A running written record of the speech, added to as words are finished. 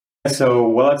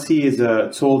So Waalaxy is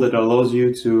a tool that allows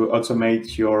you to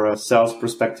automate your sales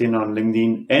prospecting on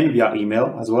LinkedIn and via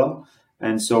email as well.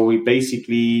 And so we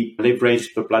basically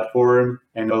leverage the platform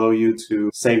and allow you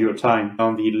to save your time.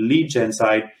 On the lead gen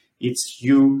side, it's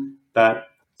you that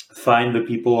find the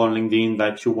people on LinkedIn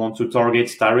that you want to target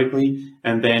directly,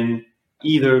 and then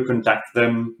either contact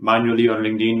them manually on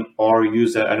LinkedIn or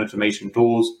use an automation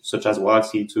tools such as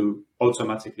Waalaxy to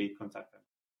automatically contact them.